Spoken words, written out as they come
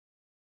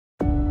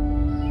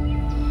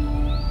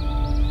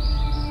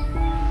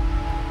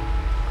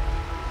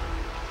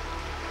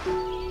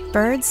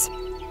Birds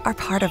are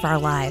part of our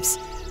lives.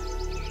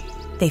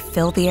 They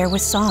fill the air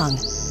with song,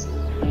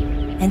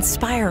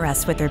 inspire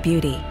us with their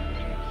beauty,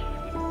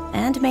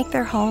 and make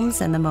their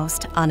homes in the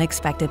most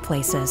unexpected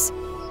places.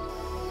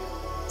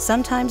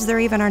 Sometimes they're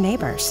even our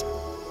neighbors.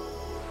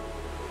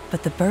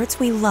 But the birds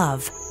we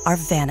love are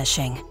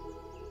vanishing.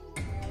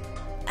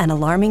 An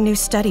alarming new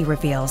study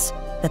reveals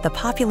that the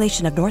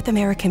population of North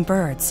American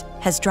birds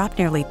has dropped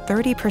nearly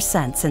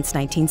 30% since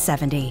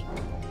 1970.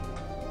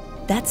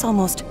 That's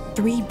almost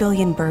 3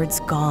 billion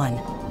birds gone,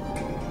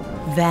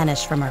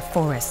 vanished from our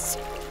forests,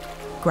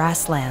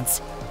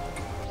 grasslands,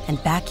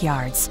 and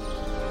backyards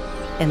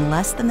in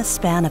less than the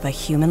span of a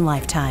human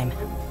lifetime.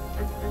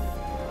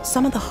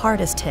 Some of the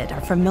hardest hit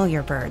are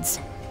familiar birds: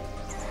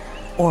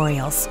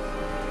 orioles,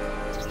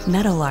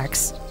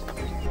 meadowlarks,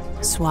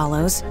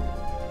 swallows,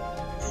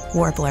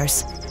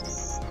 warblers.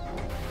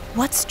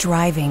 What's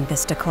driving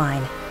this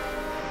decline?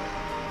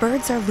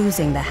 Birds are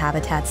losing the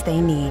habitats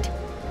they need,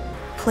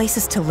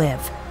 places to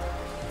live,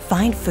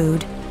 find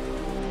food,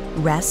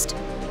 rest,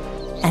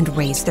 and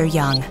raise their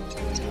young.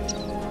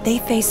 They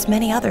face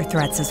many other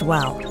threats as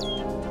well,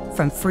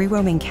 from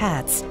free-roaming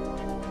cats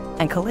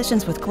and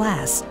collisions with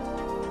glass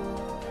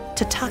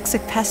to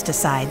toxic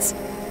pesticides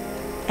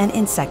and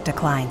insect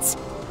declines.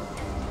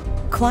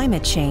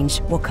 Climate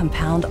change will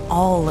compound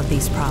all of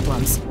these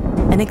problems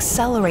and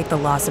accelerate the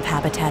loss of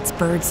habitats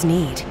birds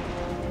need.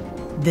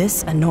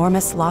 This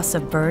enormous loss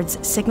of birds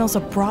signals a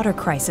broader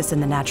crisis in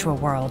the natural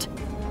world,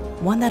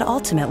 one that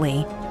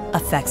ultimately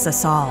affects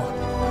us all.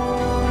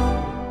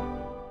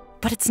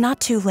 But it's not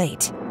too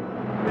late.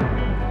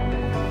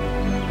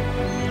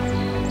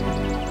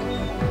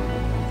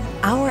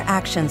 Our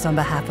actions on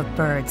behalf of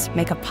birds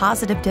make a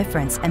positive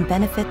difference and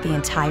benefit the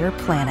entire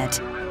planet.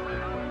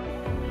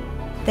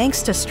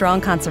 Thanks to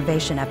strong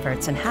conservation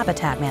efforts and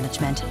habitat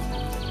management,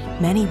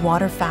 many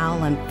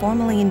waterfowl and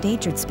formerly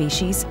endangered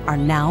species are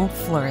now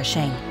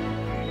flourishing.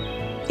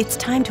 It's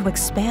time to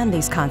expand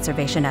these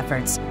conservation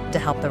efforts to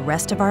help the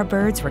rest of our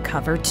birds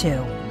recover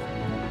too.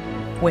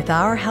 With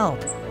our help,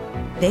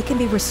 they can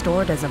be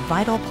restored as a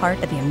vital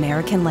part of the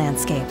American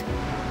landscape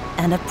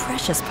and a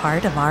precious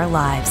part of our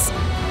lives.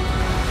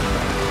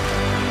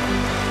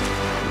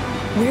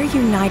 We're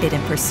united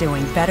in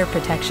pursuing better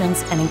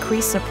protections and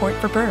increased support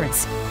for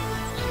birds.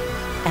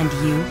 And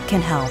you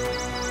can help.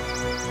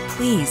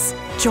 Please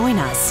join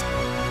us.